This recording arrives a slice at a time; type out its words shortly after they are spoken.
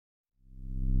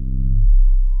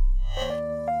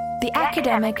the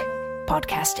Academic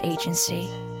Podcast Agency.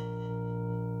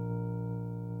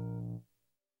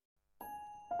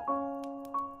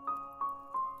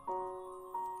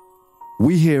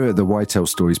 We here at the Whitetail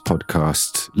Stories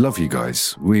podcast love you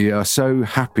guys. We are so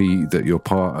happy that you're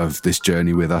part of this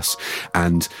journey with us.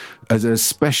 And as a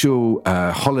special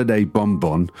holiday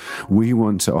bonbon, we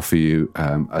want to offer you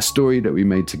a story that we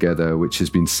made together, which has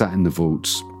been sat in the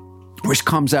vaults, which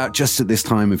comes out just at this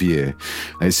time of year.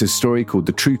 It's a story called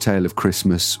The True Tale of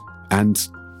Christmas. And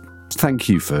thank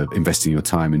you for investing your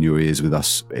time and your ears with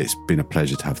us. It's been a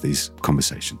pleasure to have these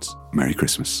conversations. Merry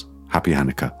Christmas. Happy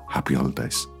Hanukkah. Happy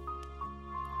holidays.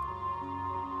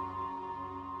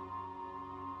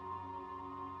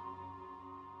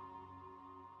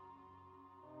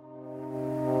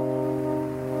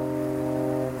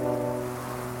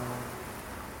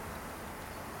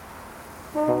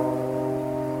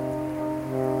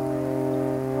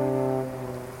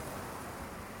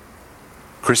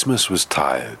 Christmas was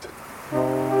tired.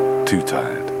 Too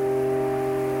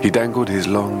tired. He dangled his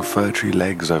long, fir-tree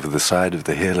legs over the side of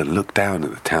the hill and looked down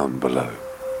at the town below.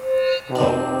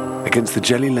 Against the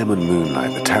jelly lemon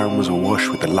moonlight, the town was awash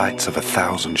with the lights of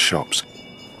 1,000 shops.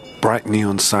 Bright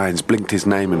neon signs blinked his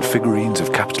name, and figurines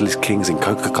of capitalist kings in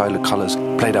Coca-Cola colours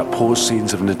played out paused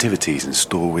scenes of nativities in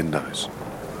store windows.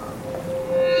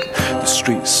 The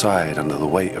streets sighed under the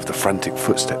weight of the frantic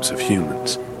footsteps of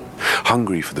humans,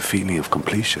 hungry for the feeling of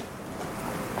completion,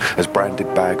 as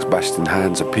branded bags bashed in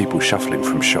hands of people shuffling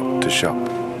from shop to shop.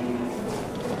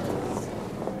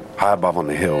 High above on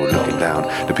the hill, looking down,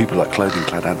 the people like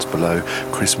clothing-clad ants below,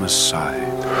 Christmas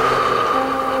sighed.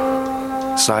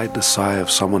 Sighed the sigh of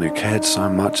someone who cared so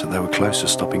much that they were close to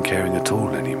stopping caring at all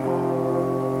anymore.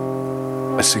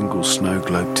 A single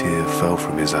snow-globed tear fell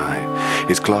from his eye,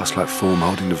 his glass-like form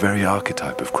holding the very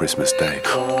archetype of Christmas Day,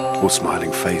 all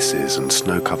smiling faces and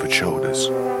snow-covered shoulders.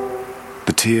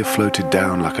 The tear floated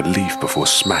down like a leaf before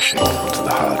smashing onto the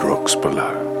hard rocks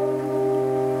below.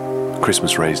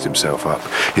 Christmas raised himself up,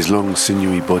 his long,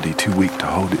 sinewy body too weak to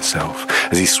hold itself.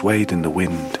 As he swayed in the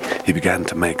wind, he began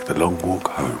to make the long walk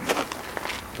home.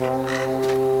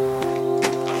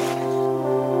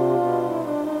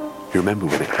 You remember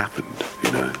when it happened,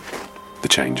 you know, the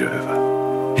changeover.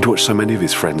 He'd watched so many of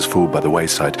his friends fall by the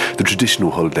wayside, the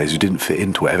traditional holidays who didn't fit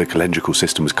into whatever calendrical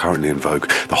system was currently in vogue,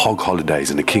 the hog holidays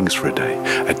and the kings for a day,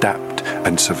 adapt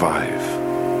and survive.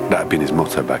 That had been his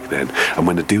motto back then, and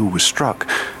when a deal was struck,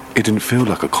 it didn't feel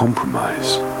like a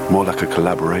compromise, more like a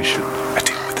collaboration. A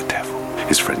deal with the devil,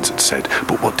 his friends had said,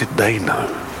 but what did they know?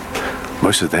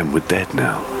 Most of them were dead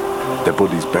now, their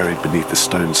bodies buried beneath the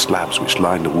stone slabs which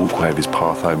lined the walkway of his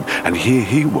path home, and here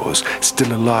he was,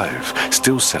 still alive,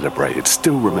 still celebrated,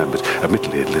 still remembered,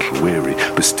 admittedly a little weary,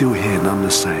 but still here none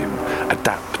the same,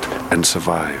 adapt and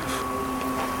survive.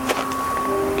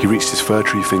 He reached his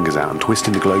fir-tree fingers out and,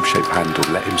 twisting the globe-shaped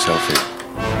handle, let himself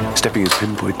in. Stepping his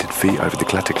pinpointed feet over the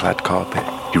clatter-clad carpet,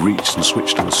 he reached and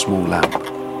switched on a small lamp,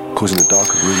 causing the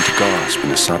darkened room to gasp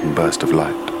in a sudden burst of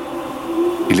light.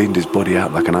 He leaned his body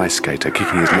out like an ice skater,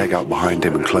 kicking his leg out behind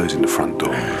him and closing the front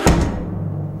door.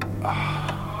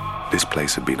 This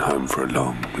place had been home for a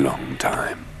long, long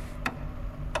time.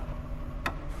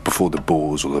 Before the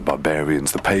Boers or the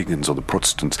barbarians, the pagans or the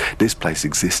Protestants, this place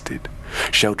existed,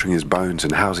 sheltering his bones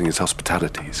and housing his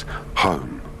hospitalities.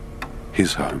 Home.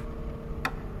 His home.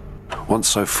 Once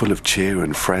so full of cheer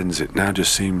and friends, it now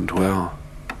just seemed, well,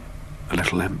 a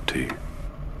little empty.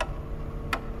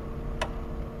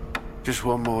 Just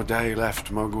one more day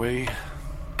left, Mugwee.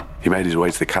 He made his way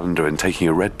to the calendar and, taking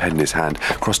a red pen in his hand,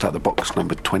 crossed out the box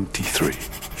numbered 23.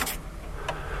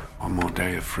 One more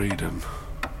day of freedom.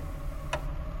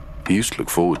 He used to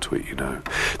look forward to it, you know.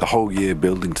 The whole year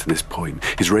building to this point,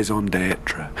 his raison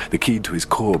d'etre, the key to his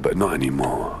core, but not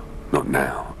anymore. Not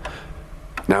now.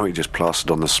 Now he just plastered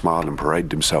on the smile and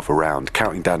paraded himself around,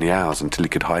 counting down the hours until he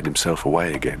could hide himself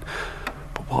away again.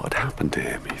 But what had happened to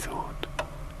him, he thought?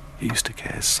 He used to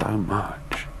care so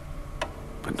much,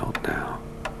 but not now.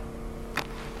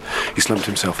 He slumped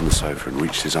himself on the sofa and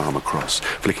reached his arm across,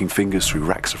 flicking fingers through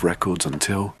racks of records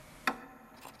until...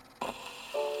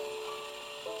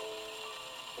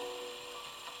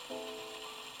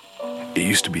 It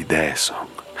used to be their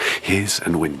song, his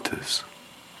and Winter's.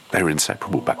 They were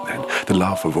inseparable back then, the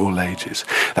laugh of all ages.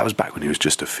 That was back when he was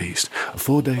just a feast, a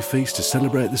 4-day feast to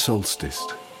celebrate the solstice.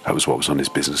 That was what was on his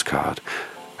business card,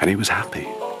 and he was happy.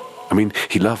 I mean,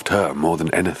 he loved her more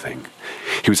than anything.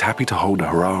 He was happy to hold a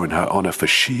hurrah in her honour, for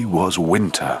she was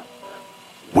Winter.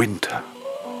 Winter.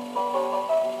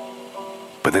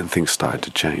 But then things started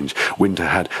to change. Winter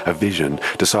had a vision,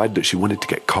 decided that she wanted to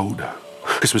get colder.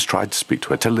 Christmas tried to speak to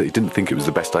her, tell her that he didn't think it was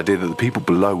the best idea, that the people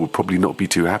below would probably not be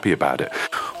too happy about it.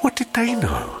 What did they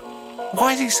know?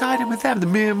 Why is he siding with them, the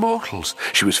mere mortals?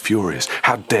 She was furious.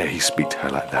 How dare he speak to her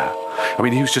like that? I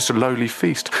mean, he was just a lowly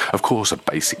feast. Of course, a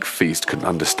basic feast couldn't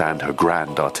understand her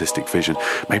grand artistic vision.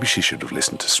 Maybe she should have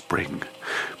listened to Spring.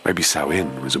 Maybe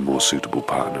Samhain was a more suitable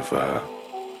partner for her.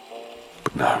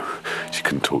 But no, she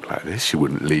couldn't talk like this. She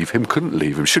wouldn't leave him, couldn't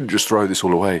leave him, shouldn't just throw this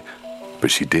all away.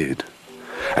 But she did.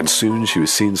 And soon she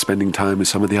was seen spending time with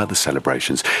some of the other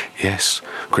celebrations. Yes,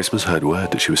 Christmas heard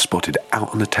word that she was spotted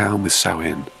out on the town with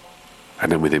Samhain.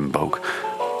 And then with Imbolc,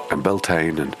 and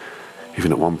Beltane, and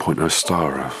even at one point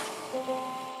Ostara.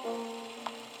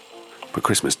 But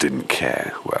Christmas didn't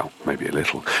care. Well, maybe a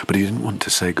little. But he didn't want to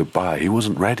say goodbye. He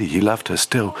wasn't ready. He loved her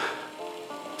still.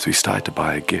 So he started to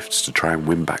buy her gifts to try and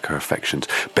win back her affections.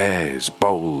 Bears,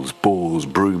 bowls, balls,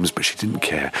 brooms, but she didn't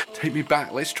care. Take me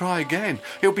back, let's try again.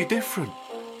 It'll be different.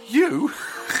 You?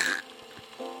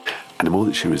 And the more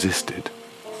that she resisted,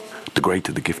 the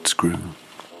greater the gifts grew.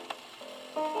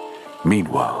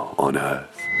 Meanwhile, on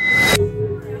Earth,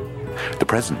 the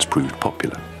presents proved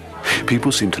popular.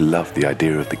 People seemed to love the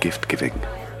idea of the gift giving.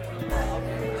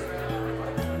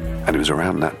 And it was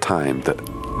around that time that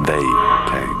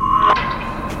they came.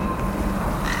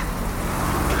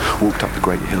 Walked up the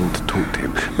great hill to talk to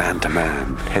him, man to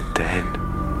man, head to head.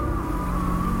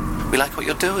 We like what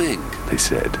you're doing, They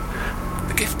said.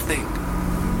 the gift thing.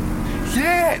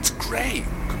 Yeah, it's great.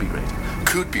 Could be great.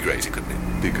 Could be greater, couldn't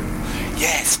it? Bigger.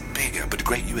 Yes, bigger, but a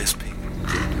great USP.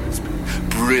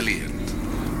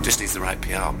 Brilliant. Just needs the right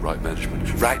PR, Right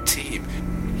management. right team.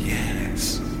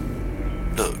 Yes.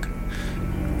 Look,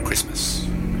 Christmas.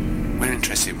 We're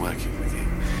interested in working with you.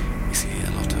 We see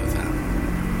a lot of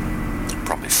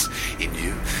promise in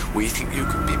you. We think you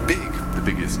can be big, The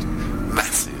biggest.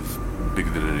 massive. Bigger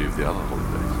than any of the other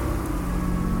holidays.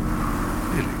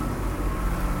 Really?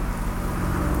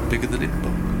 Bigger than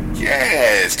Imbolc.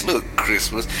 Yes, look,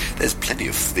 Christmas. There's plenty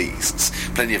of feasts,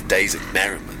 plenty of days of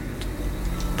merriment.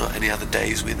 Not any other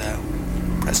days without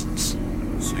presents.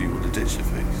 So you want to ditch the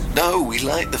feast? No, we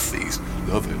like the feast.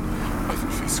 Love it. I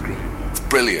think feast's great. It's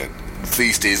brilliant.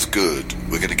 Feast is good.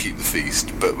 We're going to keep the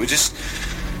feast, but we're just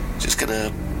going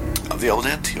to up the old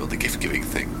ante on the gift-giving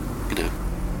thing, you know.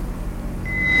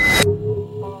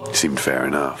 It seemed fair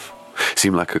enough.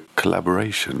 Seemed like a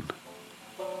collaboration.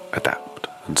 Adapt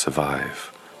and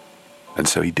survive. And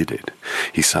so he did it.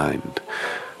 He signed.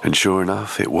 And sure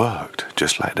enough, it worked,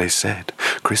 just like they said.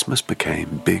 Christmas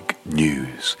became big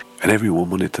news, and everyone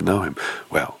wanted to know him.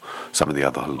 Well, some of the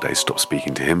other holidays stopped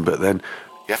speaking to him, but then,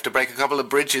 You have to break a couple of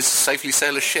bridges to safely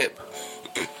sail a ship.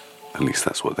 at least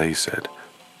that's what they said.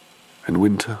 And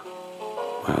Winter?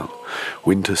 Well,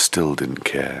 Winter still didn't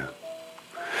care.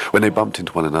 When they bumped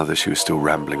into one another, she was still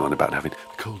rambling on about having the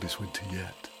coldest winter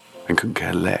yet, and couldn't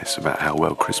care less about how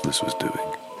well Christmas was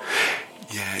doing.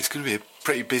 Yeah, it's going to be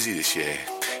pretty busy this year.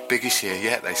 Biggest year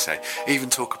yet, they say. Even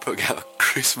talk of putting out a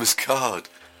Christmas card.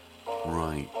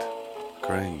 Right.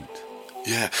 Great.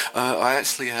 Yeah, I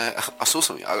actually, I saw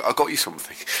something. I got you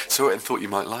something. Saw it and thought you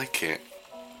might like it.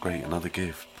 Great, another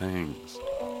gift. Thanks.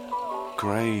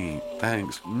 Great,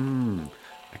 thanks.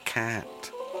 A cat.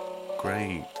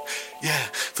 Great. Yeah,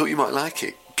 thought you might like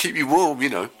it. Keep you warm, you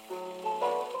know.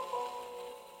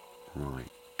 Right.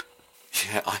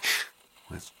 Yeah, Well,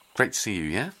 it's great to see you,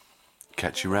 yeah?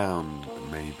 Catch you round,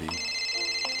 maybe.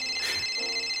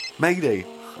 Mayday.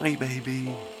 Hi,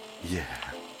 baby. Yeah.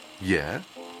 Yeah?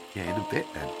 Yeah, in a bit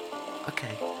then.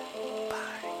 Okay.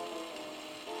 Bye.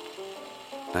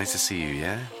 Nice to see you,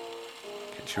 yeah?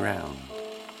 Catch you round.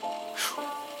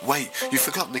 Wait, you've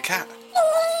forgotten the cat.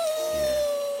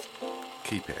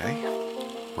 Keep it, eh?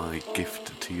 My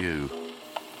gift to you.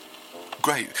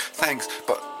 Great, thanks,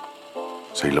 but...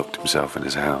 So he locked himself in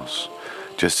his house.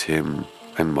 Just him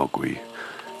and Mowgli.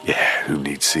 Yeah, who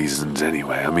needs seasons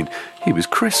anyway? I mean, he was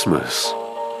Christmas.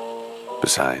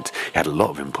 Besides, he had a lot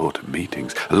of important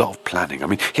meetings, a lot of planning. I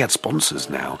mean, he had sponsors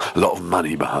now, a lot of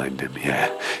money behind him, yeah.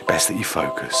 Best that you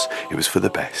focus. It was for the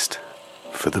best.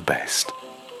 For the best.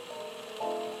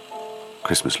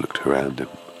 Christmas looked around him.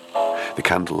 The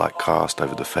candlelight cast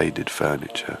over the faded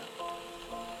furniture.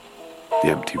 The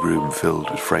empty room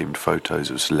filled with framed photos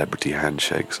of celebrity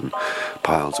handshakes and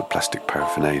piles of plastic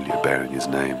paraphernalia bearing his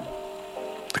name.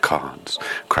 The cards,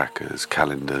 crackers,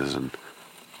 calendars, and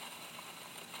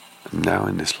now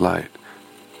in this light,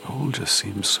 it all just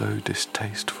seems so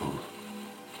distasteful.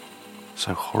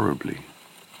 So horribly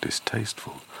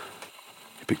distasteful.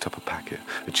 He picked up a packet,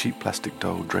 a cheap plastic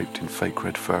doll draped in fake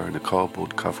red fur and a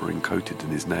cardboard covering coated in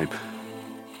his name.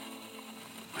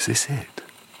 Was this it?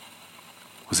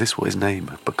 Was this what his name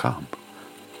had become?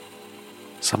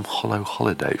 Some hollow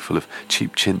holiday full of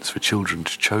cheap chintz for children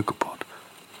to choke upon.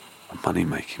 A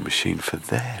money-making machine for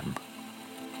them.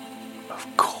 Of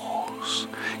course,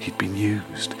 he'd been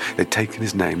used. They'd taken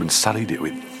his name and sullied it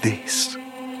with this.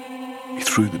 He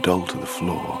threw the doll to the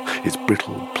floor, its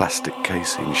brittle plastic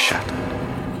casing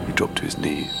shattered. He dropped to his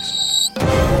knees.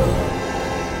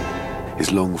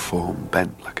 His long form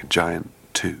bent like a giant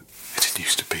tooth. It didn't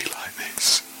used to be like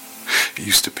this. It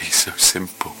used to be so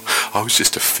simple. I was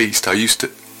just a feast. I used to...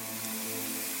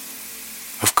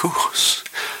 Of course,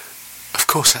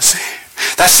 that's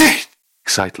it. That's it!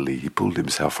 Excitedly, he pulled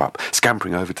himself up.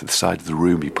 Scampering over to the side of the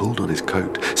room, he pulled on his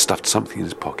coat, stuffed something in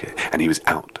his pocket, and he was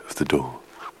out of the door.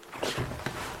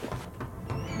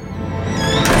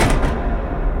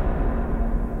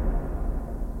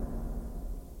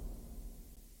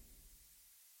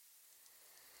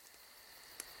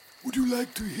 Would you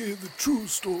like to hear the true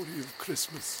story of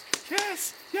Christmas?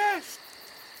 Yes.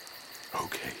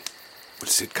 Okay, we'll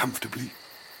sit comfortably.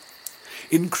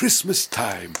 In Christmas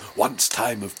time, once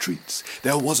time of treats,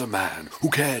 there was a man who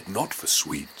cared not for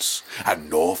sweets, and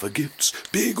nor for gifts,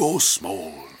 big or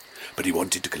small. But he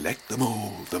wanted to collect them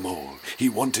all. He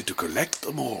wanted to collect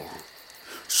them all.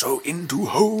 So into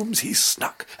homes he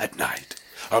snuck at night,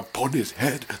 upon his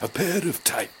head a pair of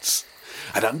tights.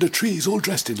 And under trees all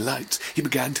dressed in lights, he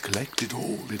began to collect it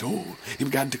all. He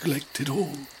began to collect it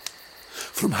all.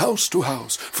 From house to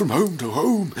house, from home to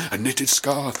home, a knitted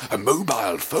scarf, a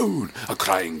mobile phone, a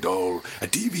crying doll, a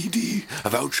DVD, a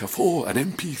voucher for an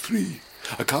MP3,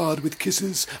 a card with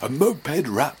kisses, a moped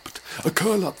wrapped, a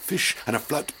curl-up fish and a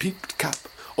flat-peaked cap,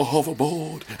 a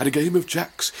hoverboard and a game of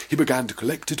jacks. He began to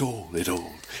collect it all.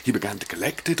 He began to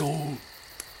collect it all.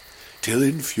 Till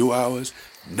in few hours,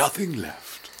 nothing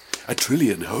left. 1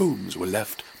 trillion homes were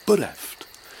left bereft.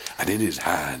 And in his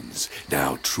hands,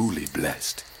 now truly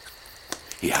blessed,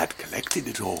 he had collected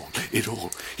it all.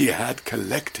 He had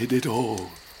collected it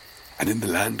all. And in the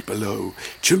land below,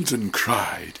 children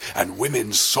cried, and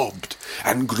women sobbed,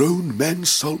 and grown men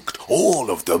sulked, all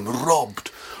of them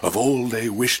robbed. Of all they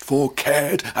wished for,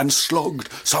 cared, and slogged,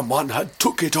 someone had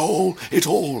took it all.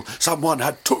 Someone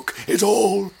had took it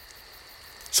all.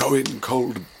 So in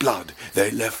cold blood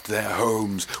they left their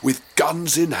homes, with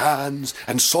guns in hands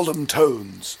and solemn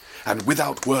tones, and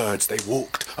without words they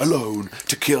walked alone,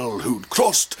 to kill who'd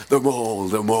crossed them all,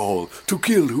 to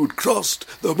kill who'd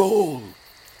crossed them all.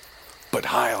 But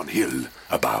high on hill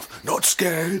above, not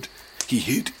scared, he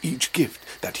hid each gift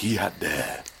that he had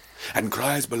there, and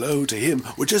cries below to him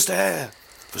were just air,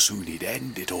 for soon he'd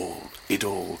end it all,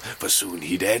 for soon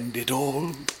he'd end it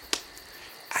all.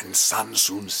 And sun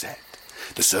soon set.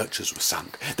 The searchers were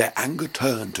sunk, their anger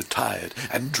turned to tired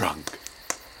and drunk,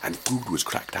 and food was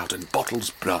cracked out and bottles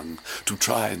brung, to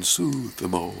try and soothe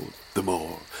them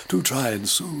all, to try and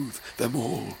soothe them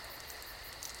all.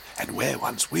 And where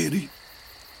once weary,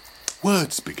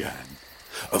 words began,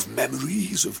 of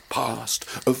memories of past,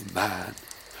 of man,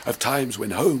 of times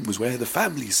when home was where the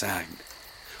family sang,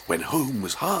 when home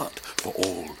was heart for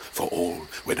all,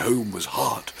 when home was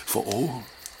heart for all.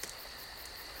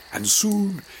 And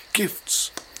soon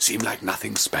gifts seemed like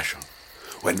nothing special,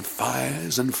 when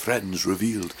fires and friends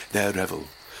revealed their revel.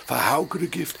 For how could a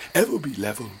gift ever be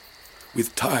level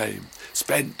with time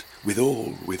spent with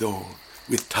all,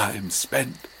 with time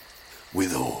spent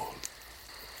with all?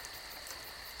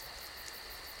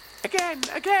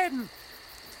 Again!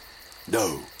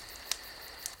 No.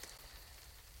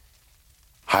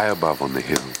 High above on the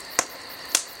hill,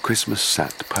 Christmas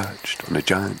sat perched on a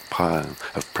giant pile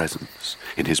of presents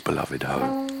in his beloved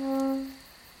home.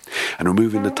 And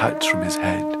removing the tights from his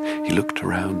head, he looked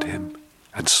around him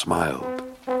and smiled,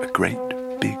 a great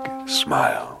big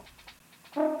smile.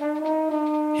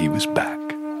 He was back.